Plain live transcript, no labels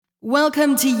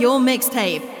Welcome to your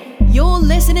mixtape. You're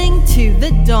listening to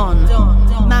The Don.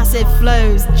 Massive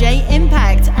Flows, J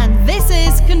Impact, and this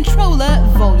is Controller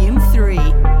Volume 3.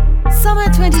 Summer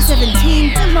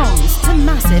 2017 belongs to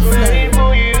Massive Flows. Waiting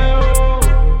for you,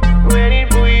 waiting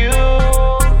for you,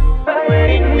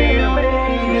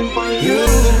 waiting for you.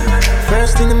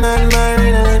 First thing in my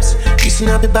lips, kissing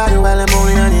up your body while I'm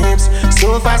only on your hips.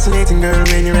 So fascinating, girl,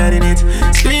 when you're riding it.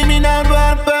 Screaming out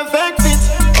about perfect fit.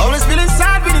 Always feeling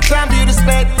sad with the time you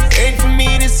respect. Ain't for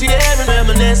me to see them and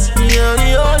reminisce. You're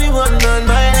the only one on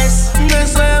my list.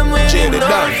 That's why I'm waiting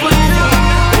on for you.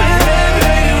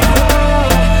 Wherever you go,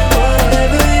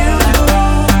 whatever you do,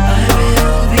 I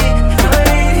will be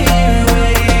right here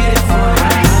waiting for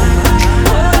you.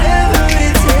 Whatever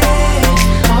it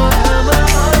takes, all my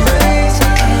heart breaks, I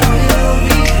will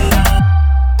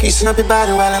be kissing up your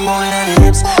body while I'm on your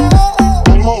hips.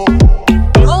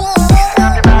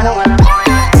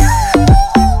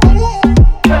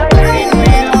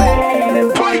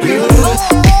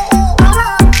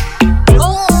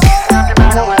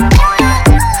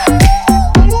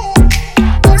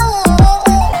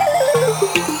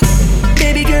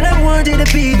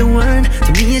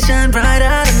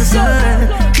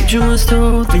 Was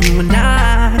told for you and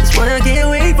I just wanna get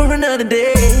away for another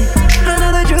day,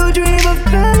 another true dream of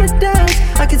paradise.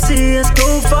 I can see us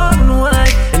go far and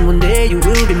wide, and one day you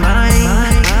will be mine.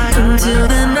 Until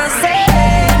then I say,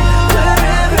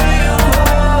 wherever you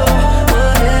go,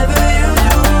 whatever you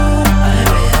do, I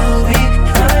will be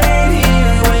right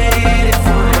here waiting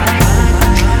for you.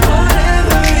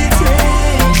 Whatever it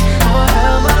takes, or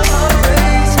how my heart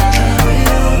breaks, I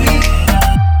will be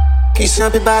kissing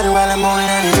up your body while I'm on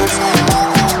it.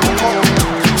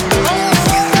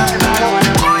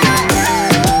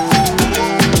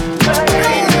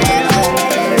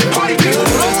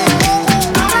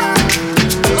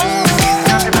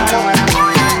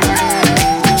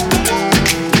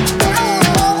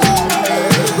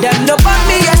 Them no bought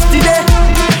me yesterday.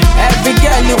 Every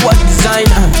girl you was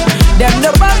designer. Them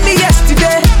no bought me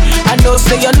yesterday. I know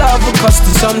say your love will cost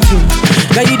you something.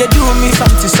 Now you they do me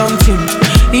something.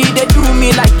 You they do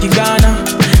me like you gonna.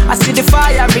 I see the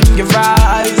fire in your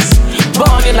eyes,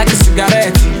 burning like a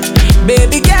cigarette.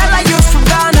 Baby girl, are you from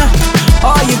Ghana?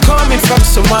 Or you coming from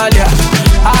Somalia?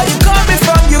 Are you coming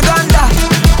from Uganda?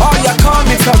 Or you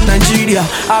coming from Nigeria?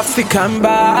 African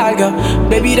bagger.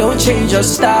 Baby, don't change your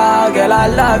style, girl. I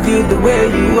love you the way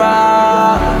you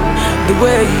are, the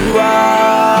way you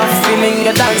are. Feeling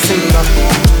your dancing,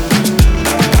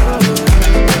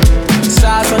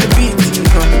 stars on the beat,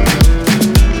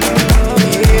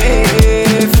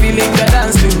 feeling the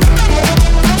dancing.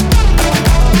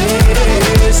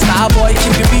 Yeah, Starboy,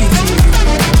 keep the beat.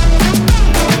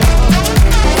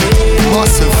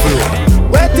 Massive Flow.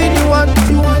 What did you want?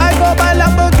 I go buy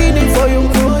Lamborghini for you.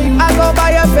 I go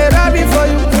buy a Ferrari for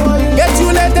you. Get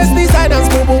you latest design and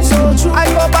boo. I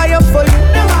go buy them for you.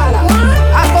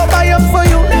 I go buy them for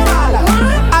you.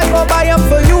 I go buy them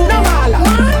for you.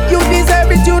 You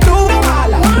deserve it, you do.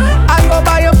 I go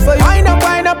buy them for you.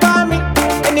 Wind up on me.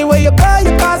 Anywhere you go,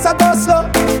 you cause I go slow.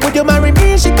 Would you marry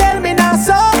me? She tell me not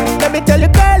so. Let me tell you,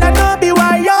 girl, I know be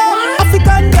why yo.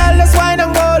 African girl, let's wine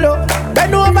and go low.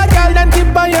 Bend over, girl, then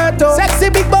tip on your toe. Sexy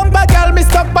big bumper, girl, me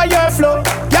stuck by your flow.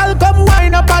 Girl, come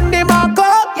wine up on the marco.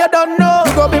 You don't know,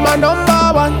 you go be my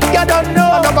number one. You don't know,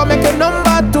 I'm not gonna make you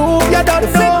number two. You don't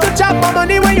know, fit to chop my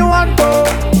money when you want to.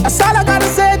 That's all I gotta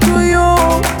say to you.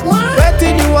 What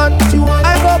did you want?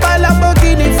 I go buy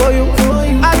Lamborghini for you.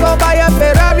 I go buy a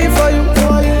Ferrari for you.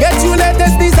 Get you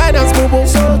latest designers, boo boo.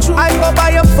 I go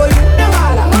buy them for you.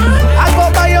 I go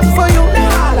buy them for you.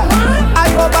 I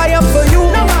go buy them for you.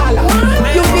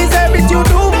 You deserve it, you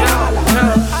do.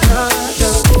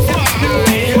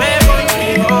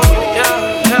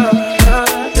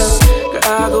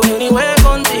 I go anywhere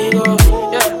contigo.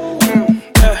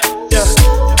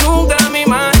 Nunca me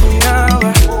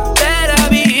imaginaba that I'd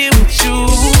be here with you.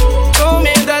 Don't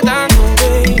make that tanto,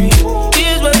 baby.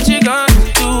 Here's what you gonna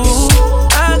do.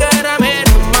 I got a man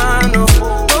in mind, no.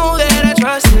 Know that I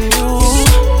trust in you.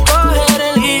 Go ahead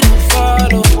and lead and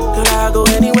follow. Girl, I go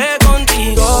anywhere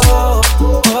contigo. Oh,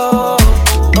 oh.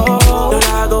 Girl,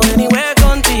 I go anywhere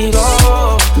contigo.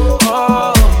 Oh,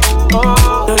 oh.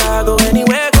 Girl, I go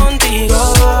anywhere contigo.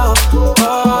 Oh,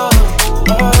 oh.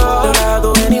 Girl, I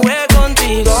go anywhere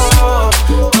contigo. Oh,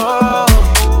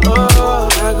 oh.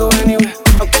 I go anywhere.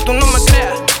 Aunque tú no me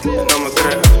creas, no me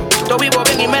creas. Yo vivo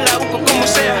bien y me la busco como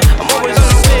sea. I'm always on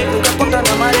the way, nunca contra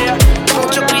la marea. Ten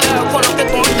mucho cuidado con lo que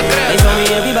tú no te creas. They told me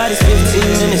everybody's 15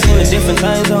 minutes in a different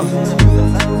time zone.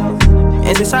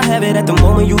 And since I have it at the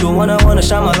moment, you the one I wanna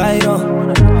shine my light on.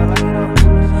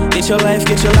 Get your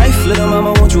life, little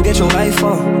mama, won't you get your life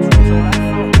on.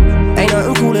 Ain't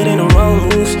nothing cooler than the wrong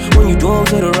moves when you do them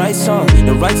to the right song,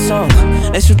 the right song.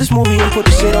 Let's shoot this movie and put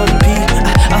the shit on repeat.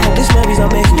 I hope this memory's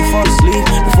not making you fall asleep.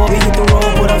 Before we hit the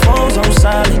road, put our phones on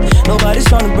silent. Nobody's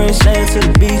trying to bring sand to the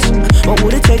beach. What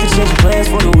would it take to change your plans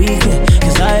for the weekend?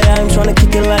 Cause I'm trying to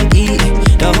kick it like eating.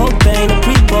 The whole thing, the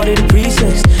pre-party, the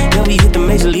pre-sex. Then we hit the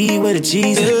major league with the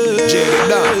cheese.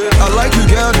 I like you,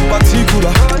 girl, in particular.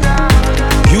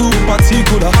 You in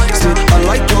particular. Say, I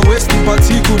like your waist in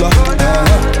particular.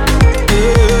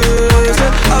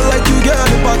 I like you, girl,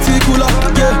 in particular.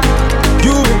 Yeah,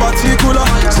 you in particular.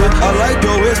 Say, I like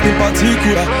your waist in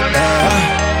particular.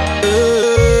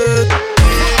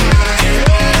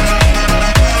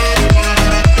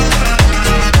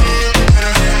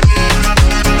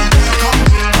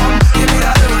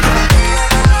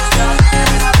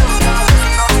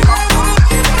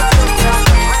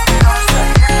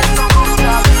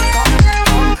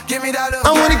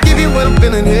 I wanna give you what I'm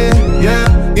feeling here,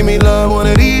 yeah. Give me love one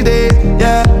of these days,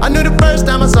 yeah. I knew the first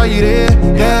time I saw you there,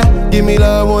 yeah. Give me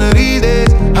love one of these days.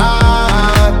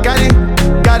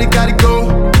 Got it, go.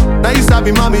 Now you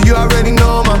sabi, mommy, you already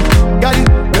know, ma. Got it,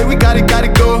 baby, got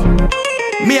it, go.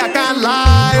 Me, I can't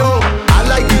lie, oh. I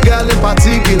like you, girl, in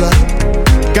particular.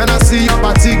 Can I see your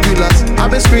particulars?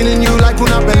 I've been screening you like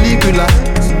una película.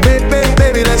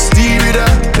 Baby, let's steer it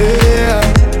up, yeah.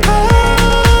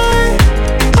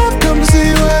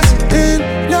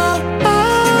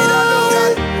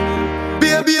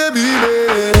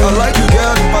 I like you,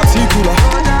 girl, in particular.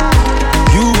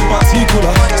 You in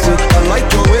particular. Say, I like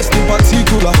your waist in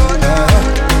particular.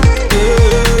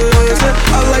 Say,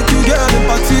 I like you, girl, in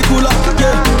particular.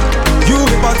 Yeah, you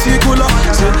in particular.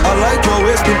 Say, I like your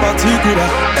waist in particular.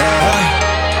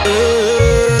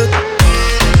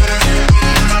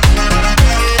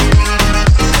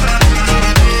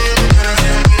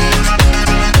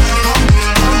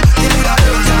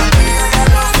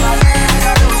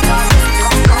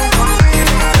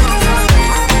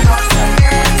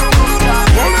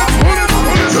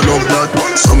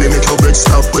 So me make your bed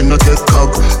stop when I take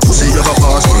cock. Pussy you have a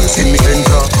passport, see me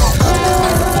enter.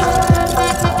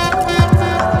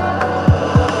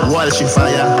 While she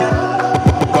fire,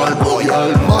 ball boy,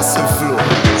 all massive flow.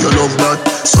 You love that,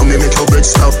 so me make your bed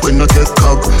stop when I take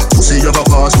cock. Pussy you have a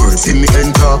password, see me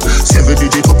enter. 7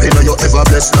 digit up in your ever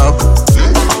blessed lock.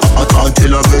 I can't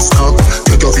tell a best stop.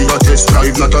 Take your for a test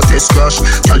drive, not a test crash.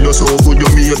 Tell you so good, you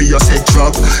may be a set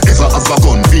trap. Ever have a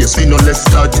gun base, me no left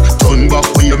that. Turn back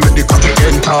when you make the cocky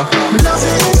enter. Love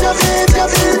it, love it,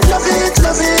 love it, love it,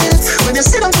 love it. When you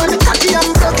sit down on the cocky, I'm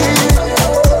broken.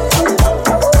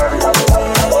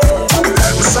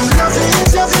 Some love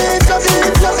it, love it, love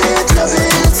it, love it, love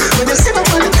it. When you sit down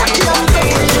on the cocky, I'm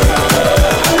broken.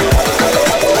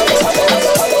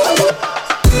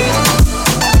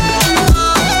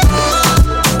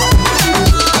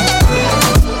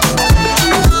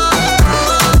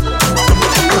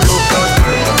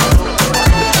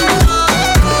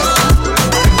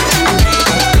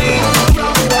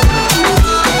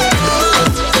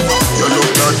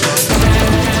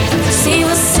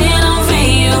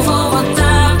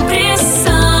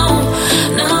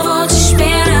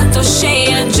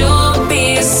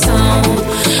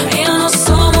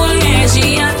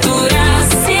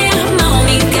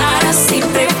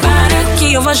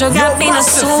 Vou jogar bem na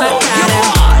sua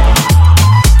cara.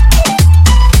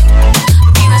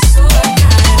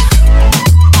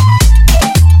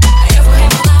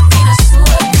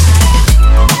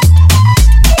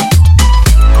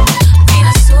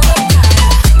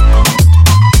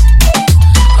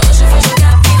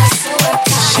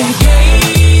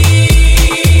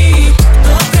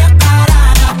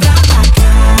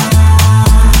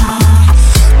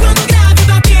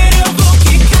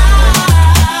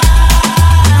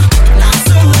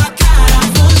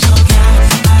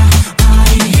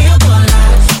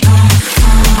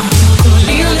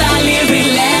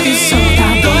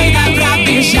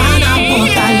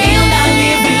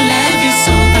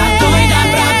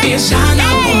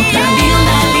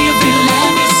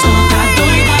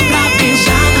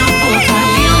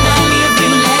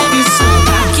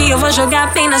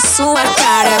 Jogar bem na sua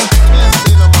cara.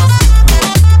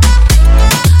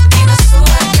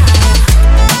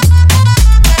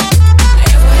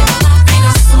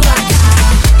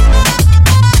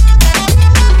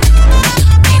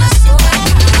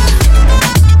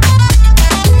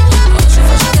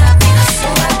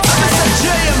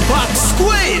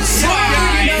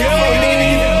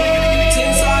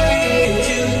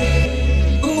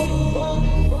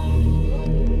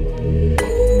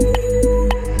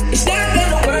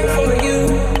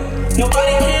 Nobody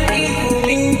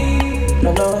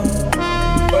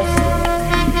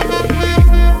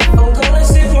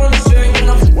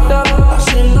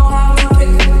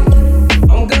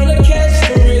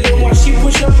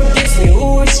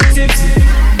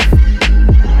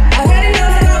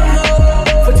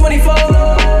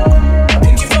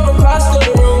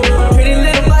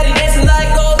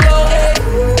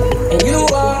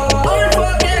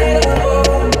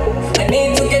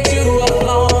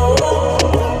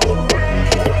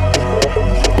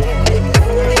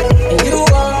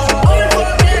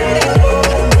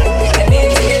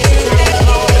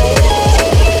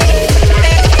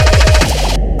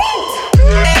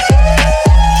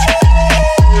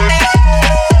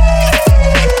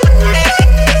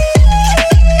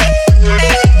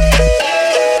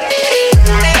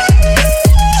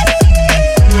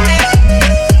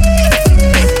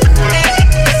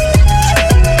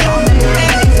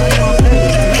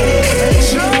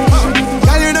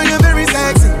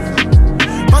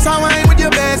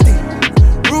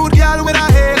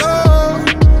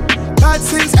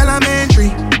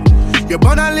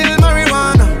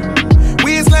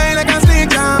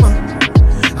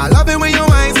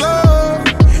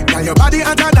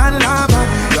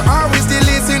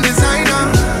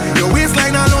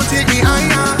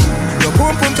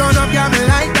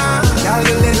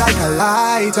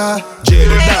Rockstar,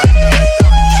 Jaded Dot.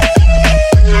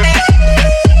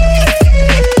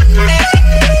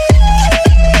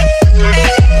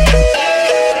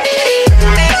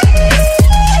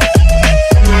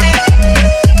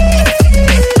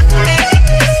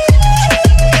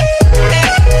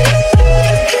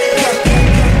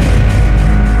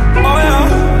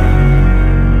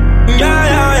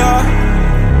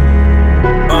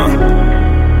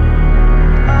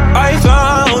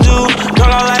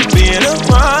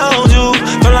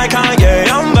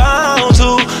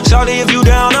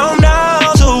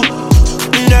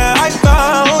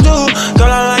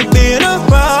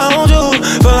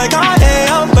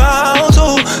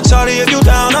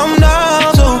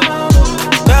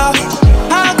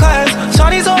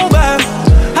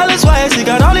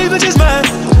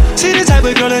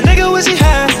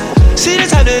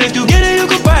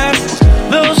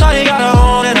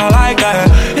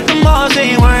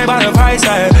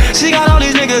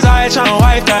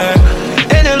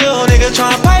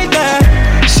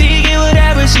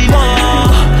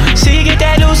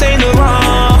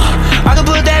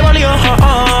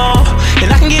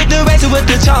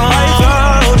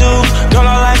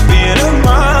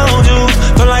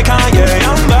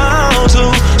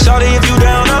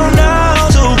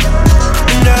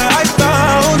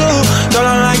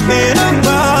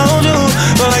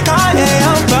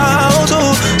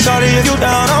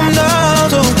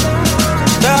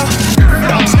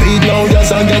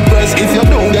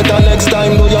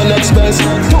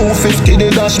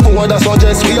 Dashboard, I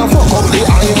suggest we a fuck up the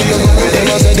highway. Them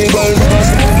a say the girl pass.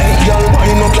 Make y'all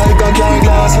wind up like a car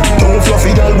glass. Too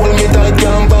fluffy, y'all hold me tight,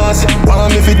 can't pass.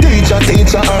 Want me fi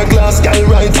teacher our class. Y'all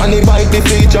ride on the bike, the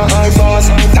feature our fast.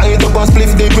 Tight up and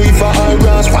split the grief for our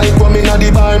grass. White woman at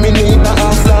the bar, me need a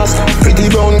half flask. Pretty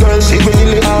brown girl, she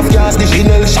really half gas. The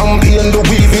Chanel champagne, the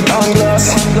Louis Vuitton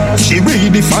glass. She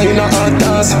redefine her hard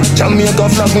task. Jamaica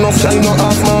flag, no fly, no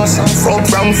half mass.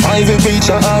 From 5, we reach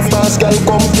a half past. Girl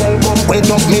come, wet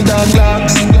up me dark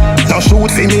locks. Now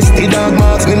shoot for me, the dog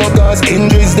marks. Me no cause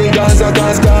injuries, they gas are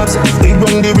gas cops. We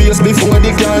run the race before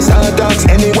the cars attacks.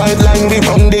 Any white line, we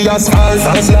run the asphalt.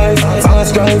 Fast life,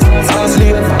 fast drive, fast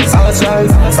lane, fast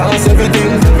life, fast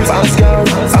everything. Fast car,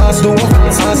 fast door,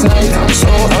 fast night. So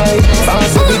high,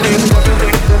 fast everything.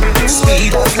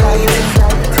 Speed of light,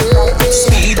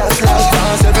 speed of light.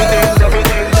 Fast everything,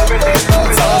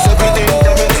 fast everything.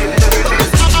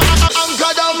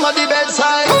 Anchor down on the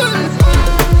bedside.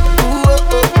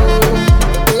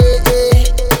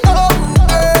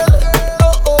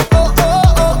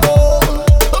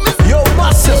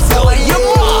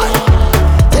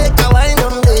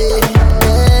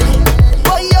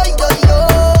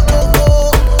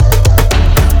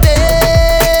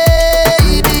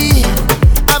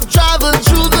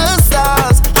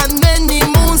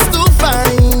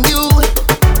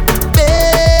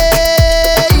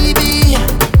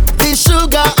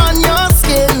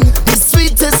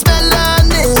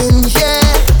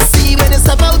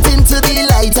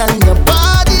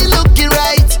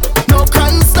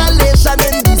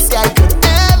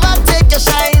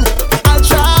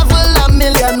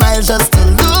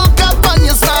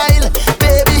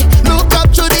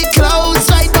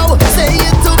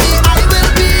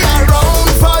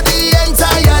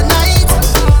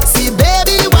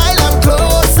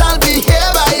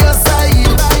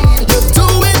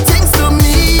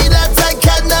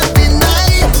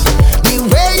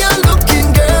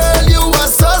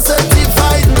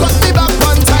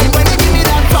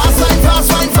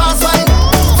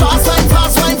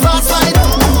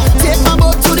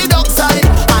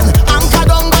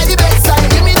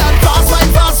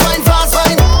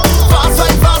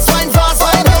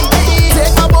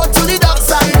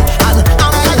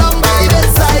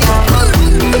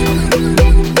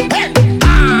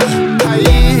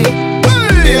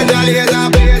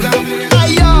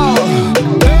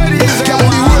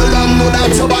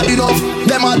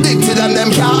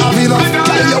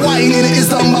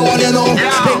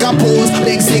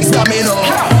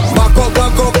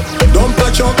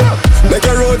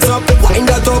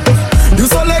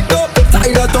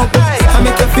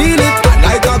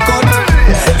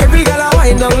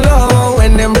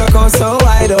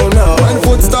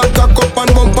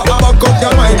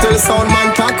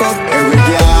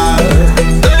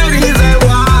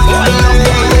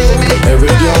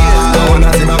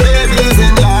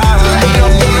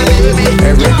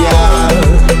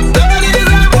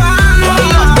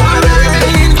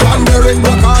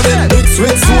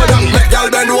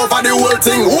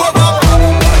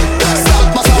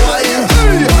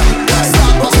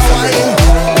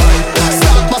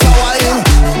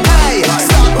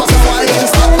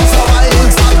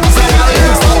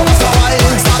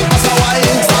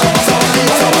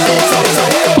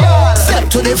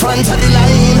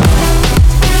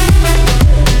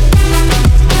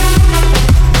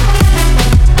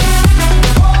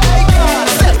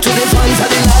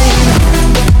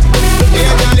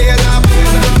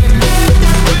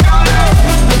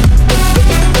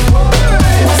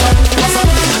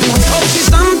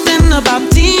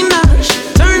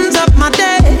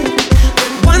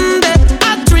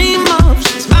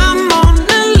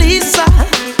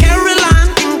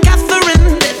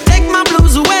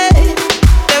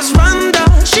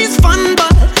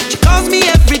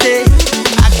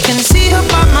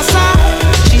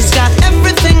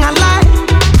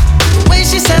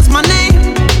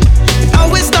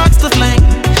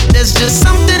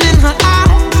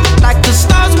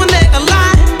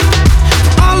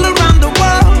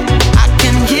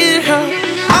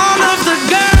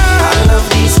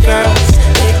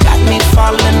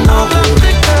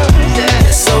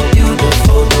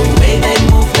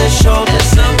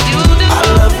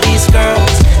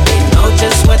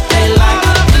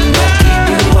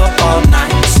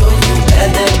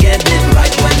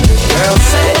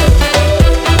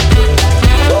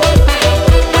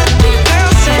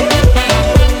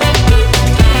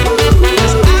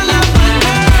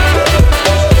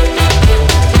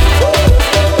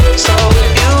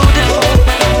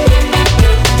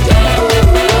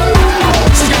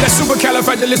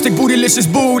 delicious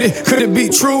booty. Could it be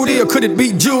Trudy or could it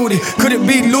be Judy? Could it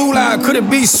be Lula or could it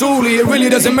be Suli? It really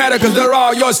doesn't matter cause they're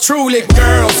all yours truly.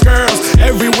 Girls, girls,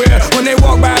 everywhere. When they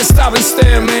walk by I stop and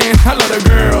stare, man. I love the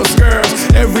girls, girls,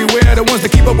 everywhere. The ones that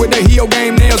keep up with their heel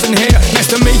game, nails and hair. Nice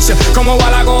to meet ya, como a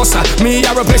la goza. Me,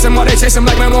 I replace them while they chase them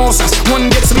like mimosas. One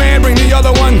gets mad, bring the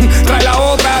other one. Trae la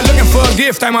otra, looking for a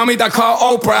gift. Ay, mamita, call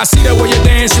Oprah. I see that way you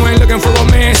dance, you ain't looking for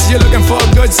romance. You're looking for a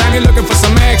good time, you're looking for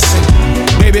some action.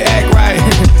 Baby, act right,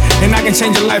 and I can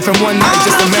change your life in one night,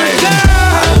 just imagine.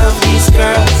 I love these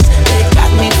girls, they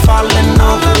got me falling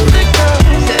over.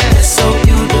 They're so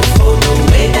beautiful, the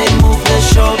way they move their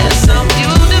shoulders.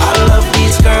 I love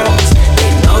these girls,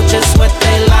 they know just what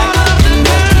they like, and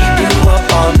they'll keep you up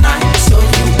all night. So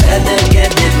you better get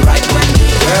it right when the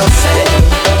girls say.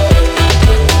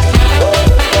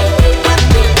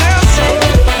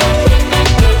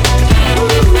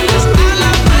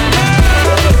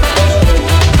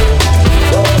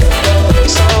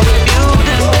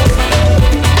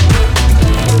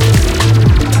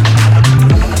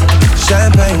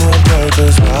 Champagne with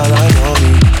purpose while I know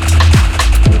me.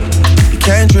 You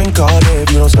can't drink all day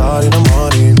if you don't start in the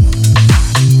morning.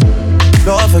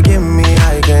 Lord forgive me,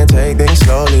 I can't take things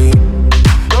slowly.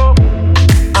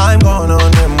 I'm going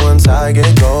on them once I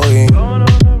get going.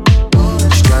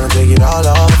 She's trying to take it all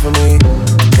off of me,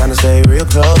 trying to stay real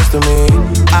close to me.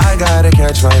 I gotta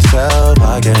catch myself,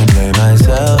 I can't blame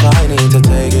myself. I need to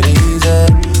take it easy,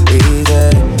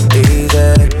 easy,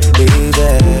 easy, easy,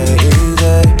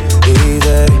 easy.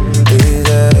 Easy,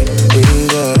 easy,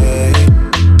 easy.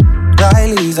 Right,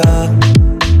 Lisa,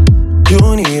 you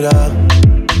need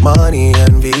money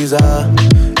and visa,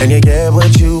 and you get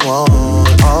what you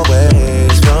want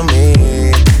always from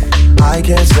me. I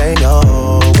can't say no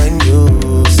when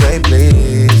you say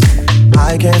please.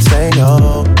 I can't say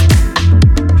no.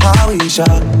 Howisha,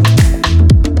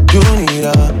 you need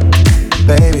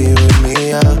baby with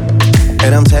me,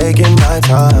 and I'm taking my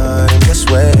time. Just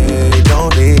wait,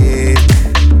 don't leave.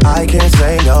 I can't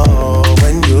say no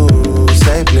when you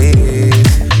say please.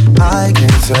 I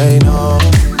can't say no.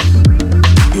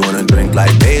 You wanna drink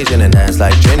like Beijing and dance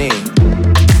like Trini?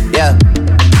 Yeah.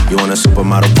 You want a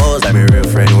supermodel pose like my real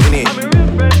friend Winnie?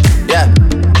 Yeah.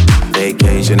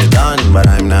 Vacation is done, but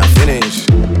I'm not finished.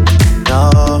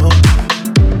 No.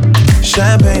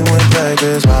 Champagne with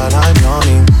breakfast while I'm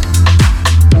yawning.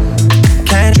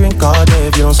 Can't drink all day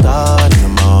if you don't start in the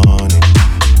morning.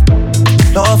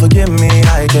 Lord forgive me,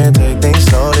 I can't take things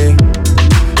slowly.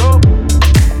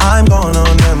 I'm going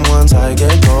on them once I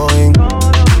get going.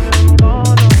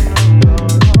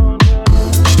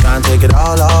 She's trying to take it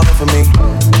all off of me,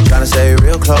 trying to stay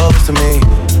real close to me.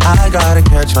 I gotta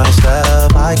catch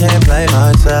myself, I can't blame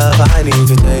myself. I need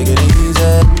to take it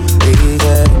easy,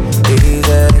 easy,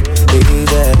 easy,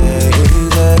 easy,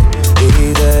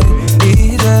 easy,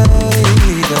 easy.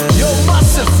 Yo,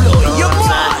 massive flow, you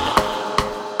mad.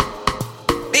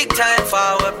 Big time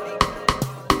forward.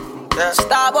 Yeah.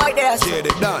 Starboy there. Get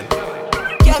it done.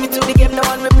 Get me to the game, no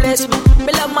one replace me.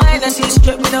 Me love my energy,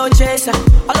 strip me no chaser.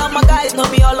 All of my guys know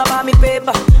me all about me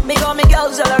paper. Me got me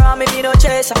girls all around me, me no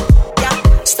chaser. Yeah,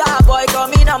 Starboy call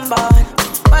me number one.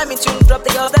 When me tune drop,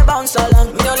 the girls they bounce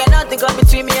along. Me don't let nothing come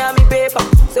between me and me paper.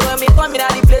 So when me come in, I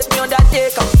replace me on that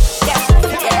taker. Yeah,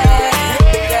 yeah,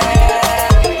 yeah,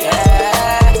 yeah,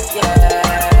 yeah,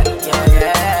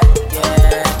 yeah,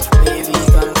 yeah. Baby,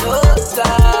 come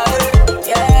closer.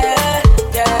 Yeah,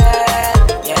 yeah,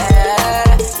 yeah,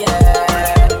 yeah, yeah,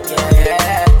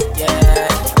 yeah.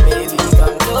 Baby,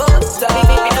 come closer.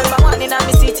 Me number one in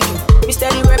my city. Me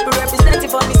steady representing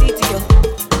for me city.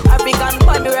 African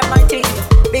boy, me rep my team.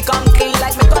 Become clean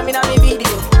like me coming on me video.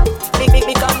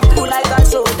 Become cool like a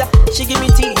soda. She give me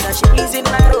tea and she pleasing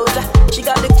my rosa. She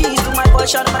got the keys to my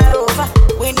Porsche and my Rover.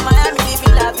 We in Miami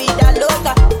living la vida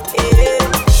loca. Yeah,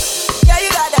 yeah, you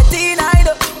got that teen, I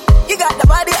know. You got the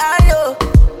body, I know.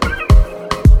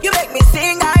 You make me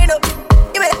sing, I know.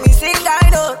 You make me sing, I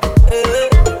know.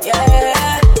 Yeah,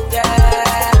 yeah, yeah,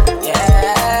 yeah,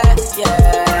 yeah,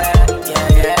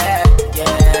 yeah,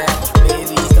 yeah.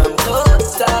 Baby, come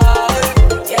closer.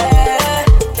 Yeah,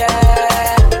 yeah,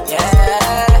 yeah,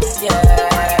 yeah,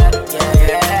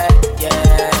 yeah,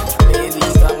 yeah. Baby,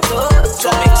 come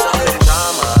closer. To mix up in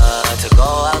drama, to go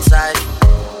outside.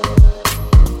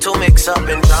 To mix up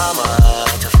in drama,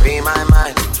 to free my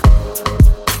mind.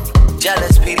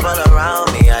 Jealous people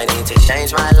around me, I need to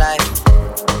change my life.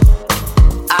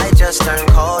 I just turn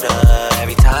colder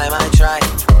every time I try.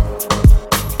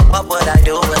 What would I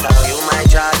do without you, my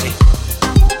Georgie?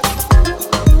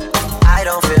 I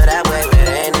don't feel that way with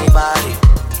anybody.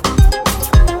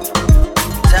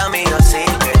 Tell me your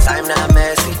secrets, I'm not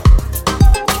messy.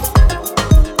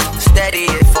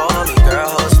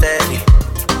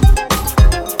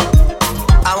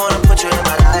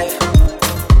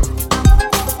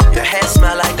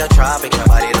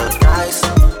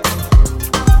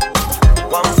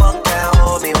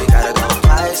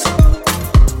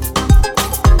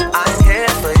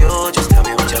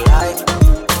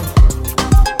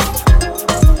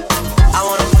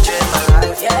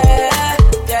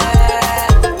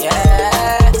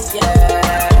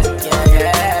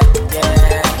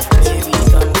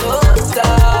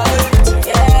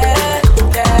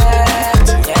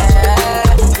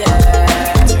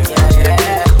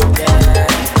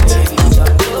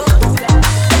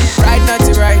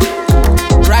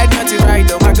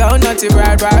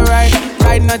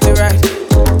 Ride, not to ride.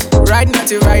 Ride, not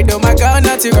to ride, oh my God,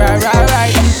 not to ride.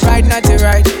 Ride, not to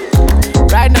ride.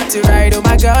 Ride, not to ride, oh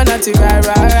my God, not to ride.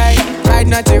 Ride,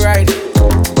 not to ride.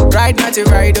 Ride, not to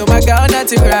ride, oh my God, not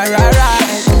to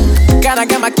ride. Can I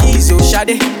get my keys, oh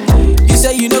Shade? You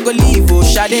say you no go leave, oh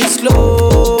Shade.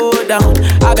 Slow down,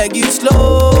 I beg you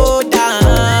slow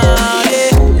down,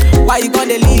 yeah. Why you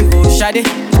gonna leave, oh Shade?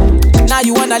 Now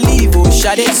you wanna leave, oh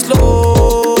Shade.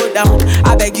 Slow down,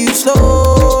 I beg you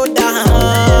slow down.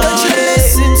 Don't you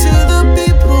listen to the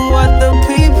people, what the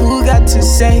people got to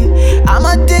say. I'm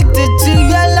addicted to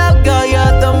your love, girl,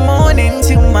 you're the morning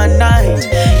till my night.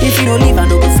 If you don't leave, I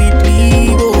no go fit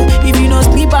leave, oh. If you no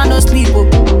sleep, I no sleep, oh.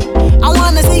 I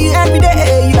wanna see you every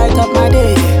day, you light up my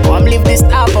day. Come live this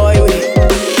star boy way.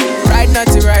 Ride, not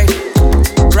to ride.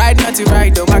 Ride, not to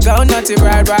ride, oh my God, not to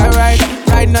ride.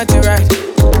 Ride, not to ride.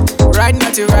 Ride,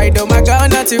 not to ride, oh my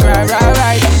God, not to ride.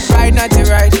 Ride, not to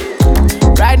ride.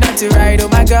 Ride, not to ride, oh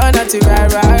my God, not to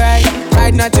ride.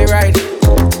 Ride, not to ride.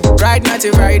 Ride, not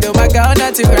to ride, oh my God,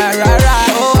 not to ride.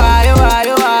 Oh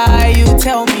why, you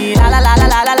tell me la la la la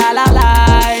la la la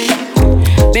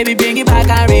la. Baby, bring it back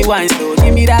and rewind slow.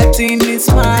 Give me that thing, it's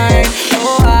mine.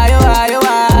 Oh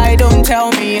why, don't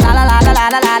tell me la la la la la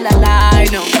la la la.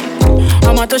 No,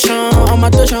 I'm a to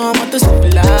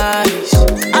civilize.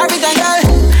 Everything,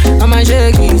 girl, I'ma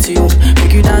shake it to you.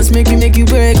 Make you dance, make you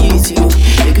break it to you.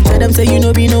 Make you tell them say you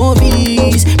know be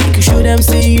novice. Make you show them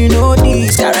say you know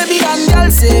this. Caribbean girl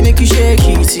say make you shake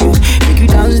it to you. Make you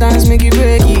dance, make you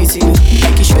break it to you.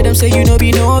 Make you show them say you know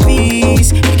be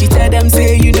novice. Make you tell them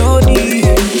say you know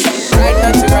this. Ride,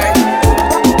 not to ride.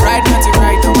 Ride, not to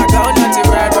ride. Oh my God, not to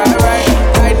ride.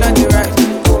 Ride, not to ride.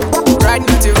 Ride,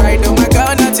 not to ride. Oh my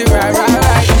God, not to ride.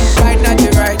 Ride, not to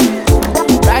ride.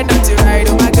 Ride, not to ride.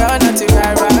 Oh my God, not to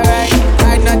ride.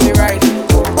 Ride, not to ride.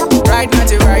 Ride, not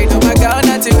to ride. Oh my God,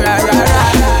 not to ride.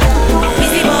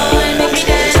 Busy boy, make me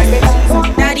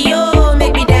dance. Daddy, oh,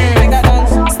 make me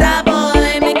dance. Star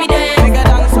boy, make me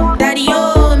dance. Daddy,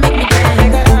 oh, make me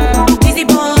dance. Busy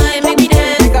boy, make me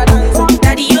dance.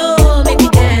 Daddy, oh, make me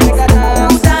dance.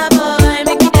 Star boy,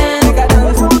 make me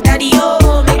dance. Daddy,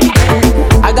 oh, make me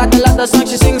dance. I got a lot of songs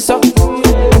she sings so.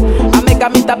 I make her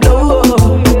meet a blow.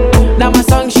 Now my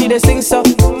song she dey sing so.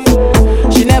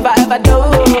 She never ever do.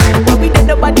 But we did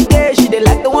nobody there. She dey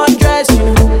like the one dress, you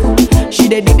know. She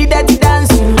dey do the dirty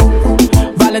dance, you know.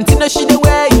 Valentino she dey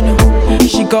wear, you know.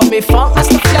 She call me funk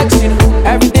master flex, you know.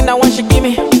 Everything I want she give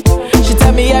me. She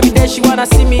tell me every day she wanna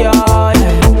see me, oh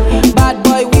yeah. Bad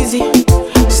boy Weezy,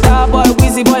 star boy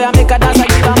Weezy boy I make her dance I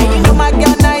give her money. You know my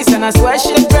girl nice and I swear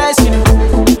she dey dress, you know.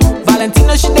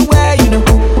 Valentino she dey wear, you know.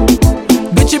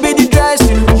 Gucci be the dress,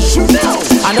 you know.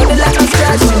 I know they like no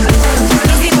stress, you know.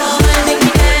 Busy boy, make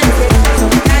me dance.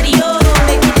 Daddy, oh,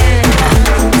 make me dance.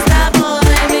 Star boy,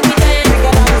 make me dance.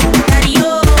 Daddy,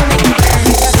 oh, make me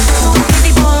dance.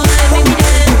 Busy boy, make me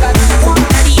dance.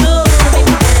 Daddy, oh, make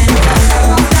me dance.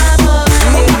 Star boy,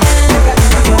 make me dance.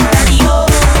 Daddy, oh,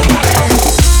 make me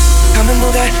dance. Come and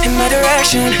move that in my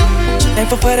direction.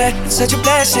 Thankful for that, it's such a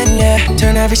blessing, yeah.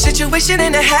 Turn every situation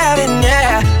into heaven,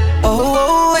 yeah.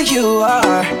 Oh, you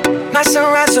are my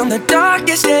sunrise on the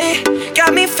darkest day.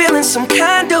 Got me feeling some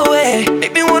kind of way.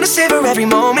 Make me wanna savor every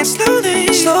moment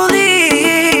slowly,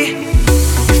 slowly.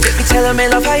 Make me tell me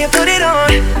love how you put it on.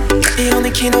 The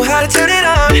only key know how to turn it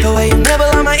on. The way you never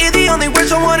on my ear, the only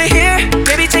words I wanna hear.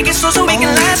 Baby, take it slow so we can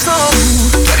last long.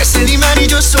 Tú eres el imán y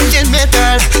yo soy el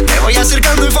metal. Me voy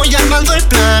acercando y voy armando el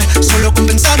plan. Solo con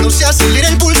pensarlo se acelera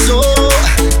el pulso.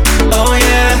 Oh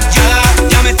yeah,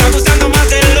 ya me está gustando más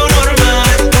de lo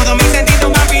normal. Todos mis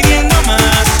sentidos van pidiendo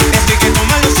más. Esto hay que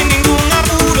tomarlo sin ningún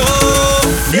apuro.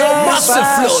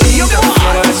 Despacito.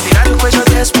 Quiero respirar tu cuello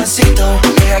despacito.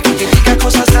 Deja que te diga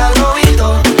cosas al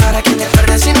oído. Para que te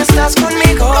pierdas si no estás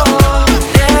conmigo.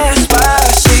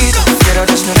 Despacito. Quiero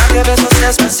desnudarte a besos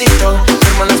despacito.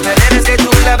 Firmo las paredes de tu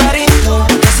laberinto.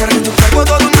 Hacer en tu cuerpo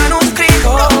todo un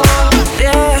manuscrito.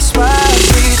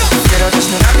 Despacito. Quiero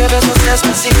desnudarte a besos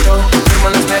despacito. Firmo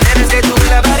las paredes de tu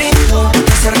laberinto.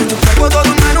 Hacer en tu cuerpo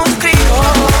todo un manuscrito.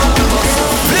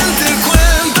 Ven te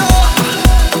cuento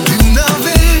de una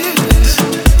vez.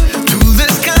 Tu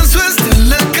descanso está en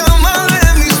la cama de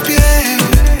mis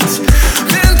pies.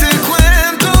 Ven te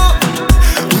cuento,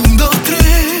 1, 2,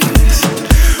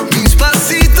 3. Mis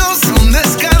pasitos son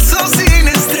descalzos sin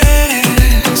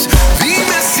estrés.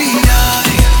 Dime si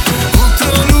hay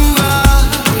otro lugar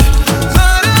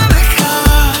para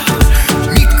dejar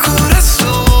mi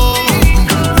corazón.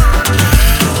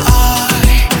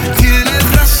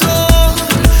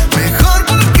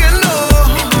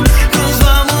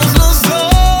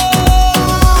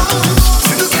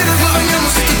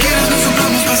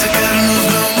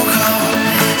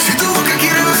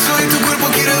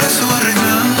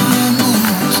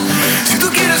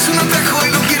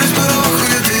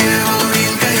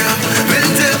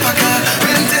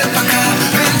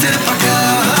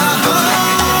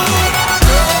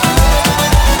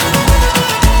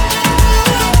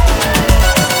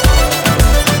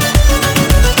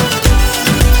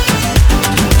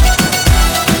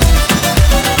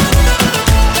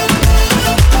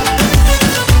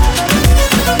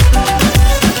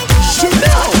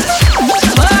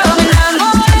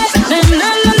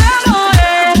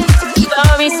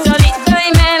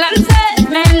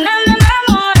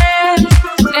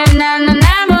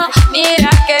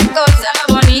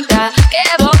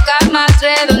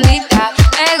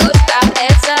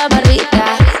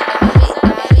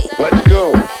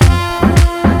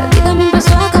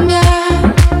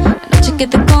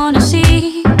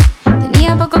 ti.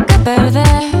 Tenía poco que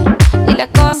perder y la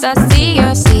cosa sigue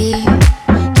así.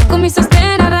 Tú con mi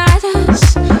sostén a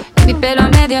rayas y mi pelo a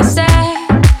medio se.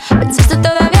 Pensaste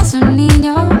todavía es un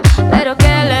niño, pero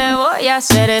 ¿qué le voy a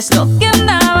hacer? Es lo que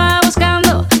andaba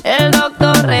buscando, el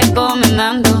doctor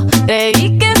recomendando.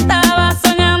 Creí que estaba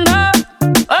soñando,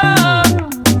 oh,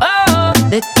 oh.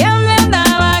 ¿De qué me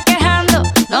andaba quejando?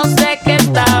 No sé qué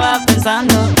estaba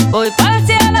pensando. Voy pa'l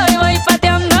cielo y voy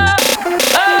pateando,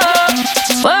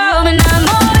 oh, oh. Me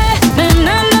enamoré, me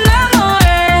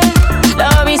enamoré.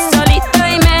 Lo vi solito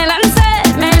y me lancé.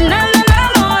 Me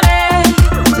enamoré,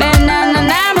 me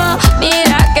enamoré.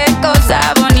 Mira qué cosa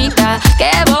bonita,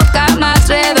 qué boca más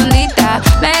redondita.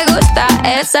 Me gusta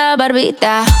esa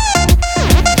barbita.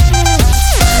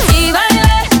 Y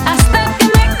bailé hasta que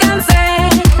me cansé,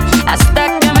 hasta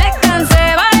que me cansé.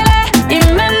 Bailé y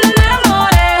me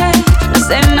enamoré. Nos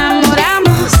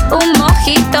enamoramos, un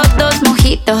mojito, dos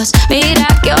mojitos. Mira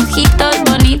qué ojitos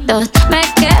bonitos. Me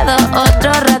quedo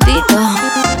otro ratito.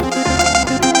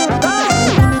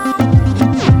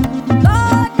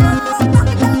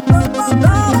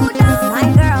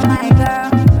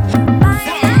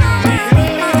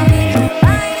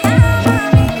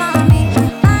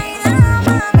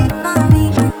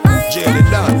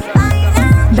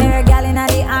 Bear gal inna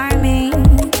the army.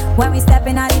 When we step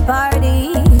inna the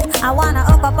party, I wanna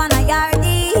hook up on a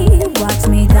yardie. Watch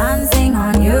me dancing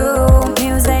on you.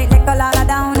 Music like a lot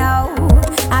down now.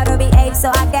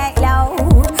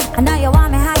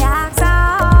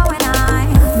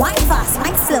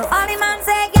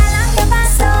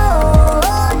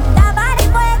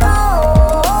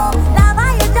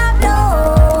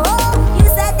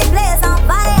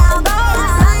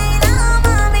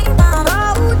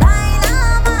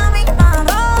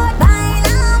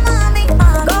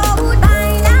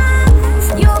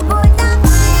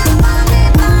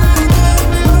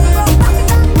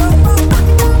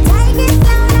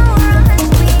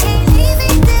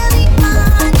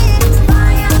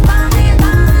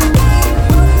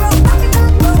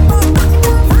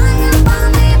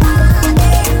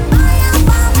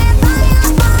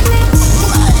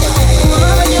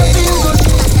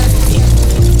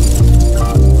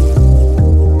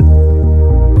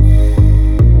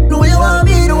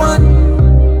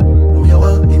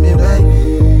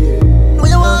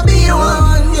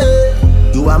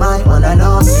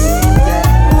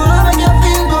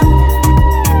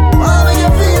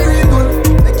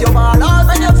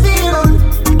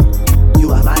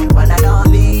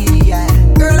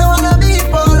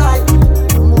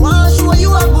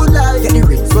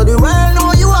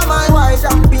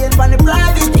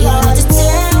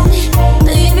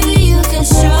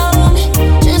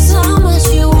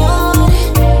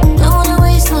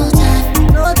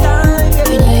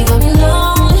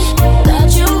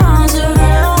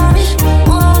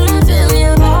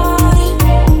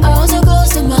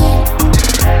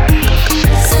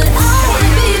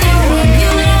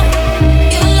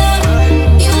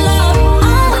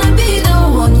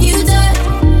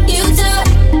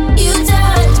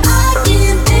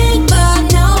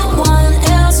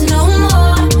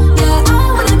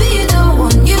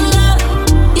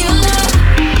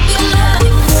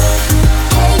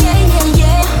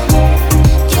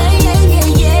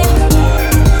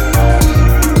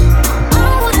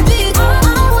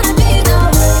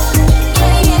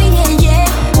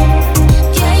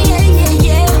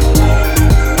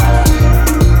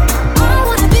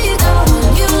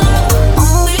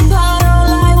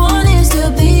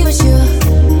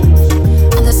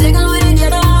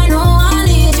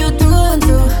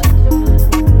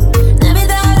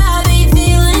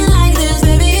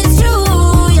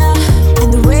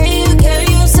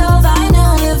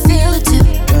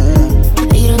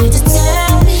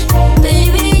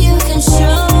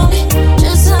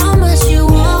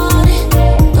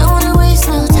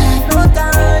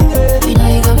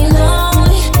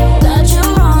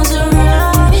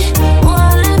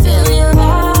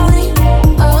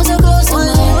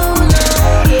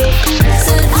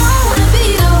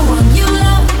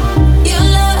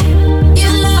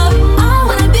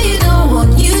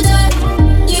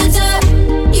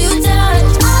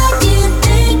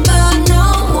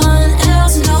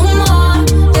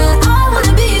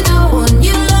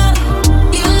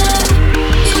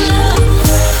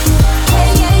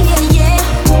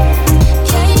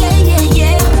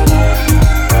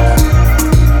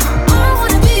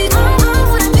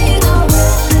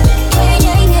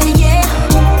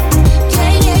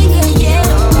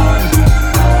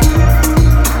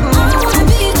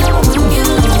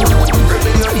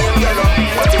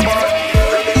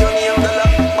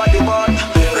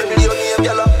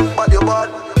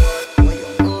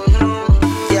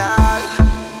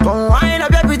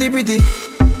 pretty, pretty.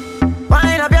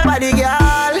 Wind up your body,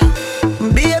 girl.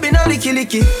 Baby, no licky,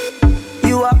 licky.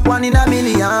 You are one in a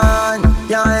million.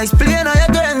 Can't explain how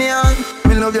you turn me on.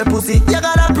 Me love your pussy, you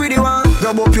got a pretty one.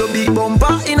 Grab up your big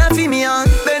bumper in a female.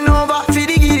 Bend over for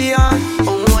the Gideon.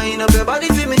 Oh, wind up your body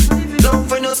for me. Don't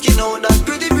find no skin out that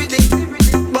pretty, pretty.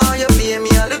 Boy, you pay me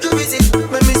a little visit.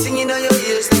 When me singing on your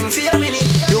ears, sing for a minute.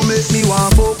 You make me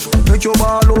warm up. Make your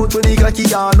ball out when the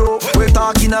cocky all up. We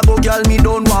talking about girl, me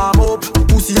don't warm up.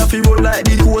 Pussy a fi roll like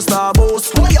the coaster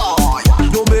bus.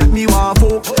 You make me warm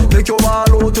up. Make your ball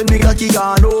out when the cocky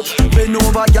all up. Bend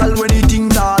over girl when the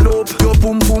thing all up. Your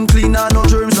pum pum clean and no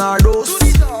germs nor dust.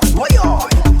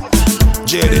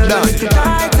 Jerry Dan.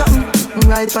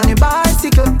 Ride on the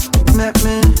bicycle. Make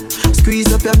me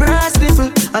squeeze up your breast nipple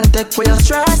and take away your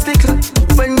stress tickle.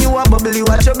 When you a bubble, you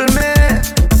a trouble me.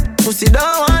 Pussy don't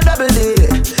want double D.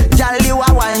 Girl, you a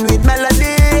wine with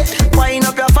melody. Wine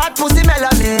up your fat pussy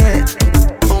melody.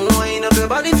 Oh, wine up your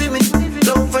body for me.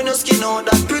 Don't find no skin out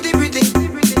that pretty, pretty.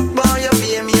 Boy, you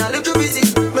pay me a little busy.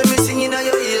 When me singing on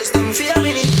your ears, sing for a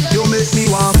minute. You make me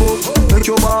warm up. Make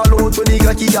your ball out when the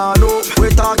cocky all up. We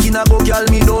talking about girl,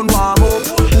 me don't warm up.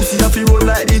 Pussy a fi roll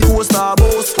like the coaster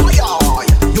bus.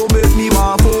 You make me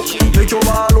warm up. Make your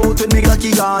ball out when the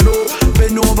cocky all up.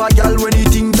 Bend over girl when the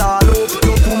thing tall up.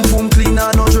 Your pum pum clean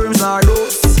and no germs nor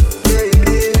dust.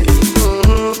 Baby,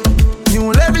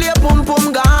 new level your pum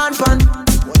pum gone pan.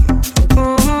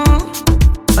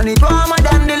 And it warmer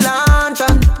than the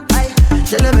lantern.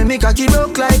 Tell me cocky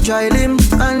look like dry limb.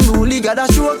 And bully got a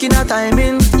stroke in a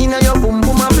timing. Inna your pum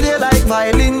pum a play like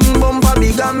violin. Bumper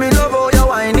big and me love how you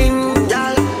whining.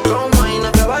 Girl, come wind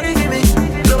up your body for me.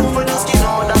 Love for the skin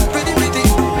out that pretty pretty.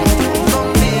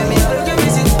 Come pay me a little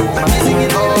visit. I'm missing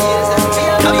it all the years and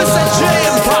feel me. I'm a J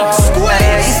Pop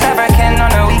Square. East African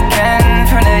on the weekend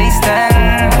from the East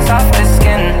End. Soft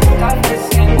skin,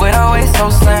 with her waist so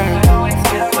slim.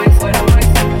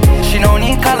 She don't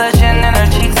need collagen in her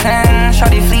cheeks and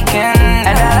shawty fleeking.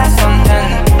 And that's something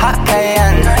hot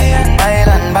cayenne.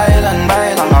 Bailan, bailan,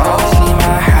 bailan. Oh, see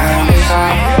my habisha,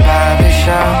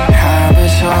 habisha,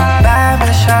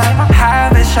 habisha,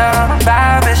 habisha,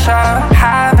 habisha,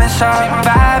 habisha,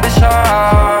 habisha.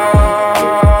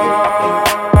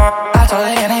 I told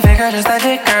her you ain't figure, just let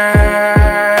it girl.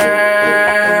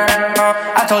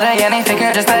 I told her you ain't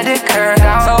figure, just let it curl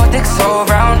down. So thick, so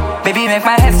brown, baby make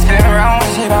my head spin round.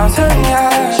 She bounce on ya,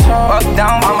 up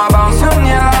down, mama bounce on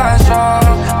ya,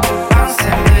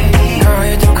 bouncing baby, girl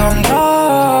you took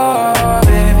control,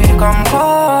 baby come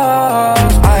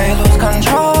close. I lose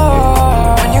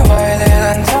control when you violate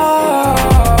and talk.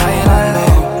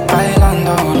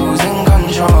 Bailando, losing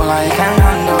control. I can't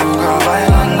handle, girl,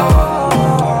 bailando.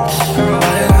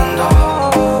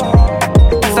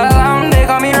 Salam, they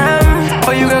call me Ram,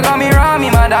 but you can call me Rami,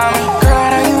 madam. Girl, I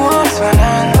know you want some,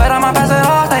 but I'ma pass it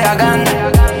off like a gun.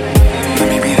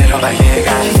 Maybe they don't like it,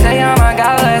 guys. She say I'm a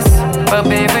goddess, but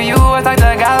babe, for you it's like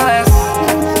the goddess.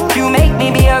 You make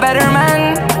me be a better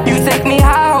man. You take me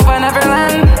high over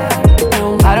Neverland.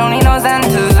 I don't need no zen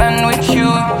to zen with you.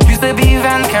 Used to be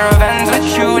Vans, caravans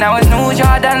with you. Now it's new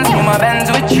Jordans, new my Benz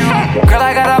with you. Girl,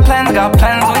 I got plans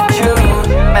with you.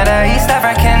 Met a East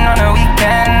African on the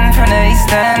weekend from the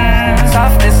East End.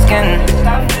 Soft skin,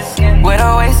 with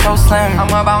her waist so slim.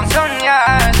 I'ma bounce on ya,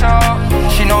 so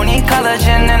she don't need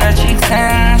collagen in her cheeks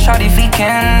and shawty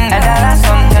fleeking. And that's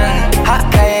something hot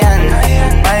cayenne.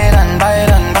 Bailan,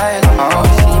 bailan, bailan. Oh,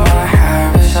 see my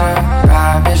habisha,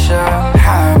 habisha,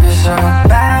 habisha,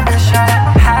 habisha,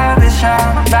 habisha,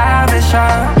 habisha,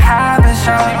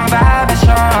 habisha,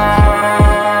 habisha.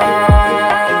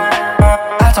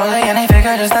 I told her you ain't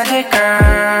figure, just let it girl.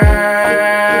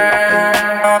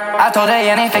 I told her you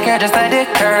ain't figure, just let it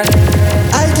girl.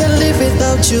 I can't live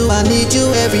without you, I need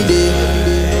you every day.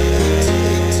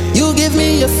 You give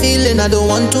me a feeling, I don't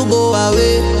want to go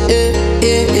away.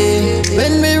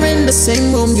 When we're in the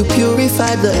same room, you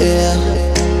purify the air.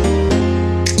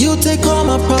 You take all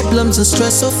my problems and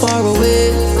stress so far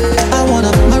away. I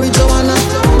wanna marry Joanna,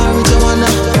 marry Joanna,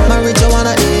 marry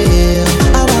Joanna, yeah.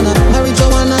 I wanna marry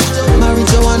Joanna, marry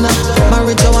Joanna,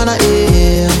 marry Joanna,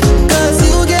 yeah. Cause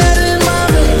you get in my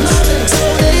veins, so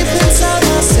deep inside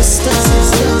my system.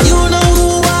 You know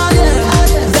who I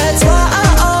am, that's why I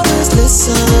always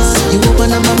listen. You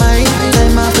open up my mind,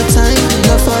 time after time.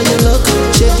 Love how you look,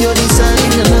 shape your design.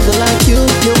 Another like you,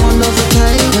 you're one of a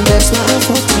kind. And that's why I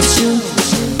fuck with you.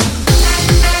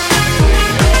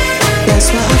 That's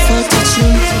why I fuck with you.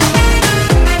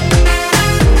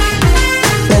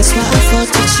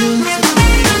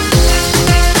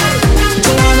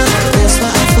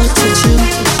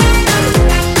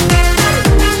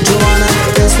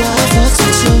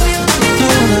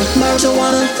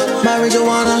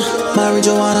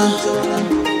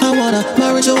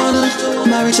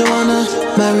 marijuana,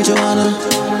 marijuana.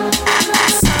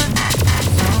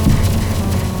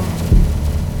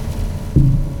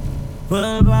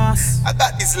 Well, boss, I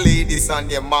got these ladies on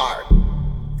their mark.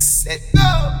 Set go.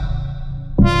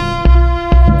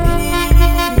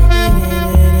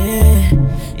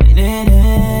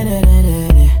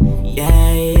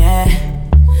 Yeah.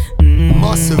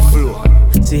 Muscle flow.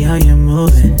 See how you're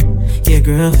moving, you're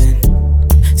grooving.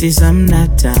 See something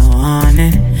that I want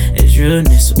it. It's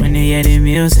rudeness when you hear the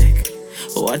music.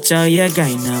 Watch how you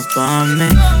grind up on me.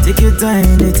 Take your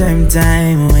time, the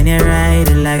time when you ride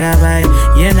it like a bike.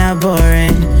 You're not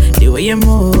boring. The way you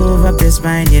move up your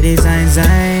spine, your design's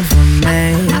time for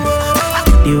me.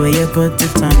 The way you put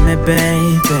it on me,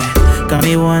 baby. Got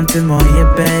me wanting more,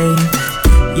 yeah,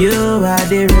 baby. You are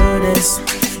the rudest.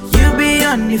 You be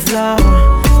on the floor.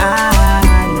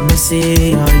 Let me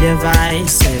see all your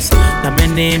vices. Got my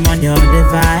name on your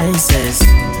devices.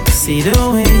 See the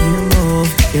way you move,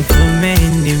 you put me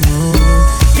in the mood.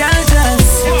 Girl, just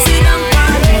sit down,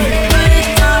 party, put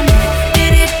it on me.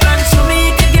 Did it run, show me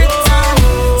you can get down.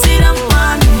 Sit down,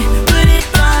 party, put it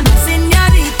on me.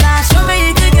 Señorita, show me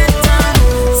you can get down.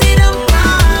 Sit down,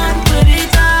 party, put it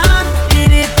on.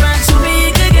 Did it run, show me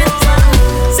you can get down.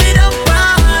 Sit down,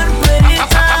 party, put it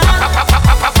on.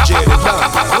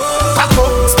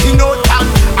 Skin out tan,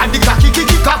 and the cocky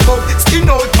kiki cock up. Skin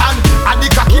out tan, and the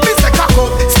cocky me say cock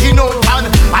up. Skin out tan,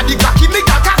 and the cocky me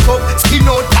cock up. Skin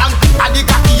out tan, and the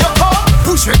cocky you up.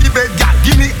 Push with the bed, girl,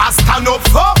 give me a stand up.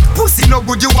 Fuck, pussy no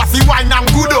good, you have to wine and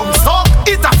good on. So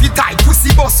it a fit tight,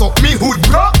 pussy boss up, me hood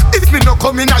broke. If me no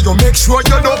come in, you make sure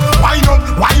you know. Wine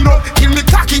up, give me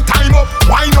cocky time up.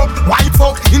 Wine up, wine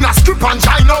fuck, in a strip and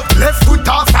shine up. Left foot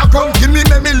off the ground, give me,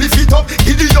 let me lift it up.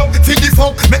 Giddy up, feed the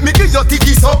fuck, make me give your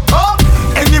titties up.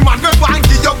 Any man will want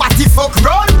give your body fuck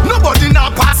run. Nobody now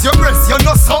pass your breast, you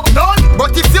no suck none.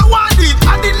 But if you want it,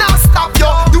 I did not stop you.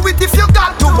 Do it if you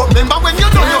got to. Remember when you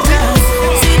know your thing.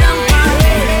 Sit down,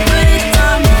 party, put it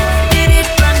on me. Did it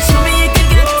run, show me you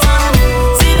can get down.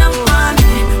 Sit down,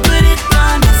 party, put it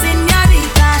on me.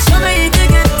 Señorita, show me you can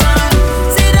get down.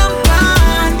 Sit down,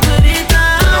 party, put it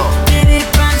on. Did it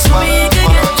run, show me you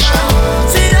can get down.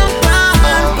 Sit down,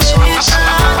 party, put it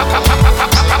on.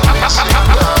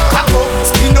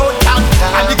 Skin out tan,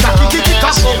 and the cocky kiki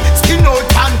cock up. Skin out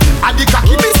tan, and the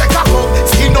cocky me say cock up.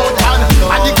 Skin out tan,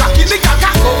 and the cocky me cock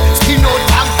up. Skin out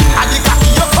tan, and the cocky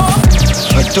you up.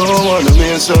 I don't wanna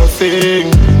miss a thing.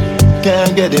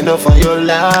 Can't get enough of your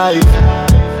life.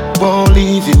 Won't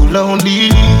leave you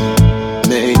lonely.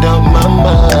 Made up my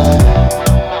mind.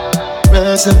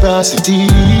 Reciprocity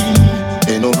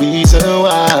ain't no reason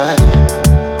why.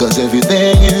 Cause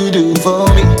everything you do for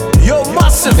me, Yo,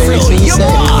 massive makes flow, me you say,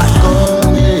 mad.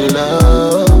 call me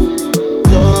love.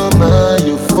 You're my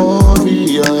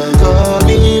euphoria. Call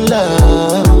me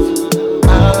love. I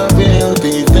will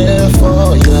be there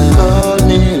for you. Call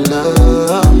me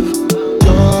love.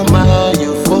 You're my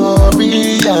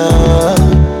euphoria.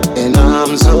 And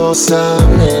I'm so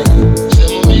sorry.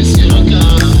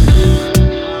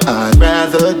 I'd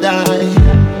rather die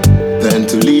than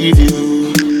to leave you.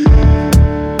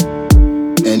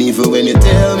 And even when you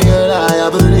tell me a lie, I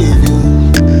believe you.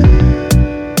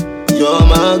 You're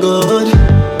my good,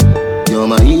 you're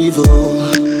my evil.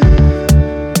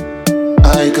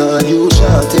 I call you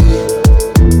shawty,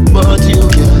 but you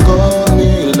can call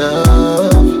me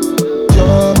love.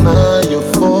 You're my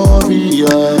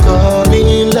euphoria. Call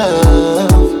me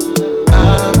love. I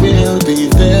will be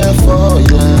there for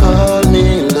you. Call me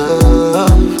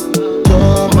love.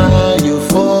 You're my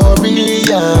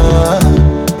euphoria.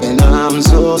 And I'm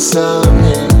so sorry.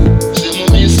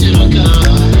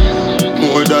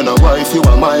 More than a wife, you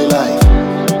are my life.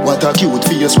 What a cute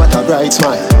face, what a bright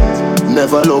smile.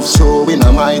 Never loved so in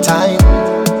my time.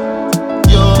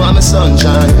 I'm a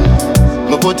sunshine.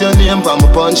 Me put your name on my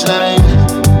punchline.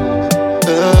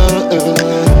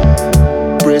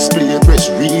 Press play, press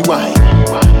rewind.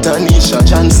 Tanisha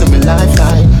Johnson, me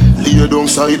lifeline. Lay down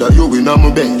side of you in my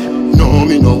bed. No,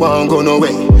 me no want go no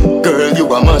way. Girl,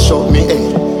 you a mash up me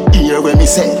head. Hear when me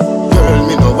say, girl,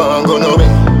 me no want go no way.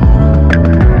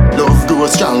 Love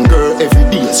grows stronger every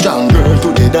day, stronger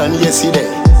today than yesterday.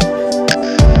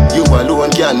 You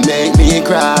alone can make me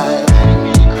cry.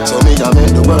 So me I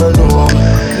make the world know.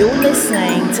 You're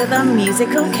listening to the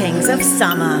musical kings of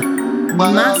summer,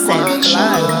 Massive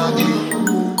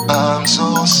Flow. I'm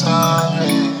so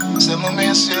sorry. Say me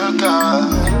miss your car.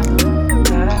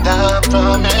 And I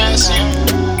promise you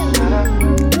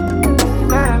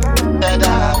that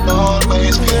I'll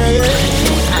always be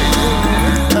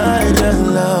I just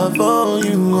love for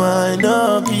you. Wind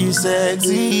up your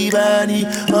sexy body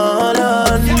all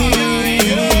on me.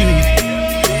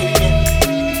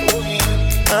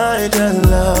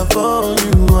 love on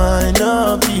you. Wind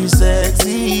up your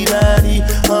sexy body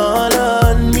all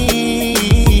on me.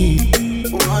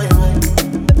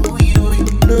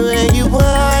 The way you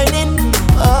whining,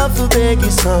 I feel beg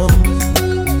you some.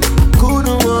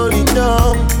 Couldn't hold it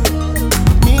down.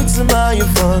 Need some of your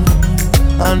fun.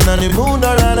 And on the moon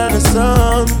or under the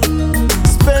sun.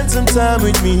 Spend some time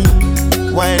with me.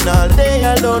 Wine all day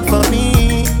alone for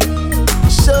me.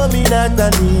 Show me that I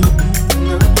need.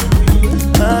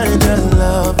 I just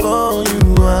love on you.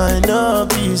 Wind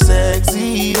up your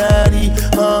sexy body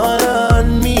all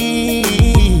on me.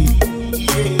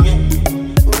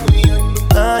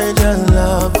 I just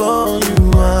love on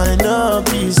you. Wind up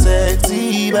your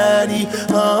sexy body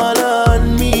all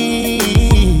on me.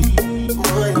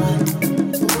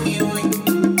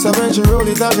 So when you roll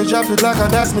it out, you drop it like a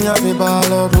dance me off the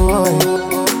ball out, boy.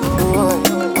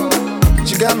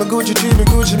 She got me Gucci, treat me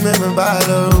Gucci, make me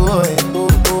ball out, boy.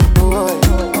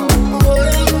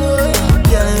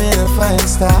 Yeah, I'm in a fine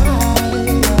style.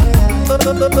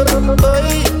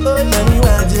 And you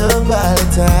had your body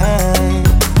time.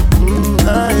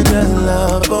 I just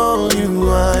love on you.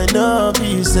 Wind up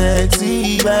your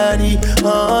sexy body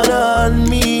all on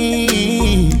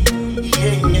me.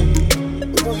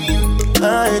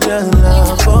 I just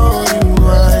love on you.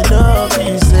 Wind up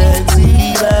your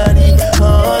sexy body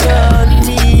all on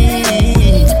me.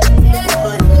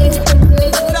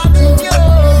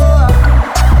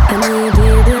 I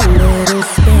needed a little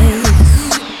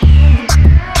space.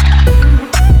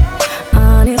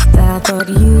 Honest, I thought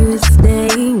you'd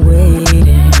stay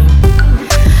waiting.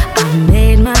 I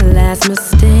made my last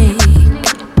mistake.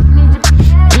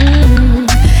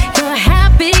 You're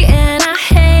happy and I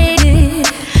hate it.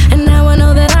 And now I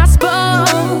know that I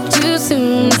spoke too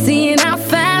soon. Seeing how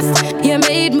fast you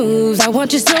made moves. I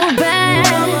want you so bad.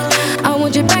 I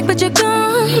want you back, but you're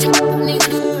gone.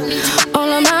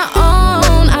 All on my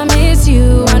own, I miss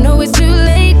you. I know it's too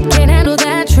late, can't handle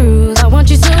that truth. I want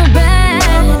you so bad.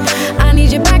 I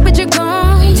need you back, but you're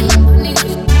gone. You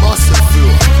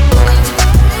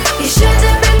should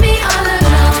have been me all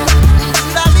along.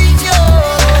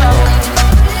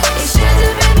 You should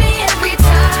have been me every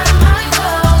time I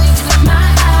close my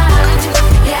eyes.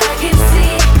 Yeah, I can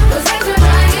see those eggs when I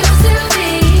used to be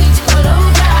low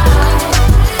down.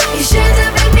 You should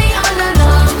have been me all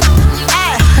along.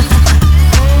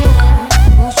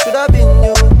 Should have been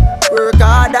you. Work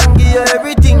hard and give you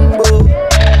everything, bro.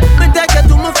 Me take you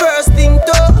to my first thing,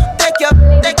 too. Take you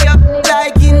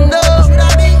like Indo. Should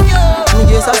have been you. Me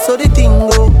just I saw the thing,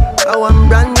 go. I want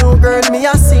brand new girl, me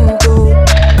a sing to.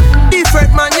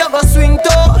 Different man, you go swing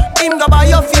to. Him go buy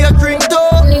your fake ring, too.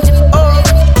 Oh,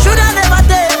 shoulda never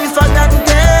take me for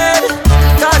granted.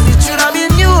 Cause it shoulda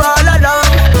been you all along.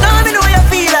 Now me know you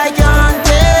feel like you're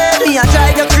haunted. Me a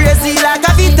drive you crazy like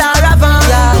a Vitara van.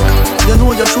 Yeah, you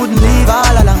know you shouldn't leave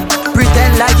all along.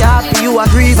 Pretend like you're happy, you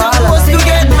agree all along. Supposed to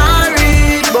get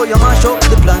married, but you mash up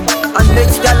the plan. And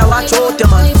next girl I watch out your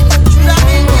man. Shoulda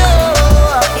been you.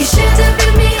 You should have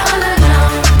been me all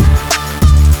along.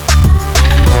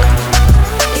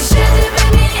 You should have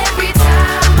been me every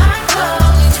time I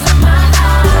close my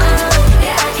eyes.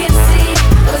 Yeah, I can see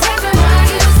those eggs when I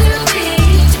used to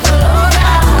be low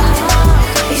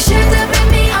down. You should have been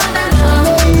me all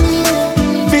along.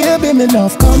 Baby, me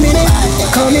love coming in.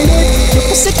 Your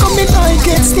pussy coming like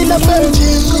it's still a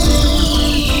virgin.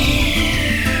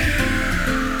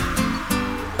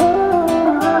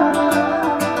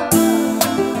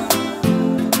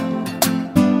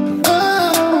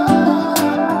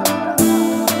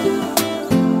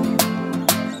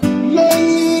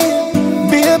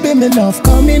 Baby, me love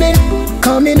coming in.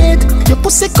 Your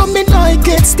pussy coming like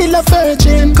it's still a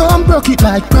virgin. Come broke it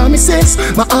like promises.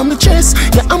 My arm the chest.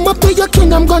 Yeah, I'ma be your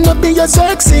king, I'm gonna be your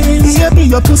Xerxes. Baby,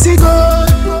 your pussy good.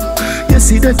 You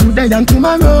see the today and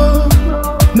tomorrow.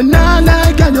 Me nah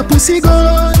like girl, your pussy good.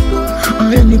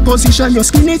 On any position, your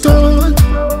skinny tone.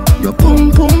 Your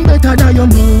pum pum better than your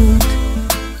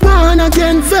mouth. Born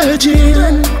again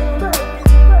virgin.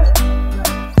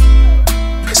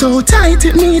 So tight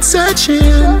it needs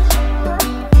searching.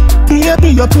 Baby,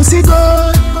 your pussy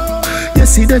good. You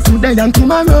see the today and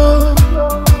tomorrow.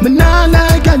 Me nah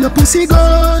like girl, your pussy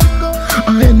good.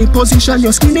 On any position,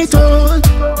 your skinny tone.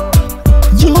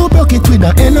 You broke it with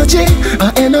a energy.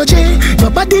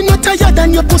 Your body not tired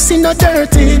and your pussy not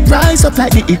dirty. Rise up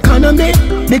like the economy.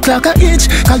 The clock a itch.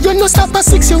 Cause you no stop at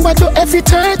 6, you want to every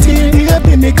 30.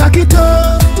 Baby, me cock it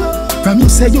up. From you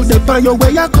say you depend your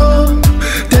way you come.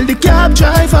 Tell the cab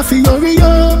driver for hurry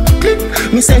up.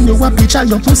 Me send you a picture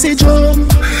your pussy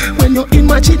jump. When you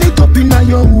imagine it up in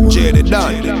your womb. Jaded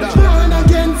done. Born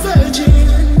again virgin.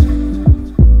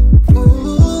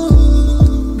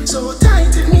 Ooh, so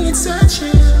tight it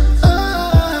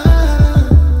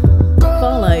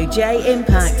J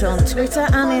Impact on Twitter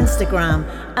and Instagram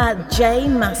at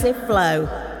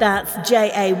JMassiveFlow. That's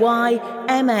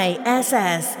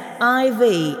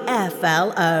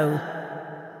JayMassivFlo.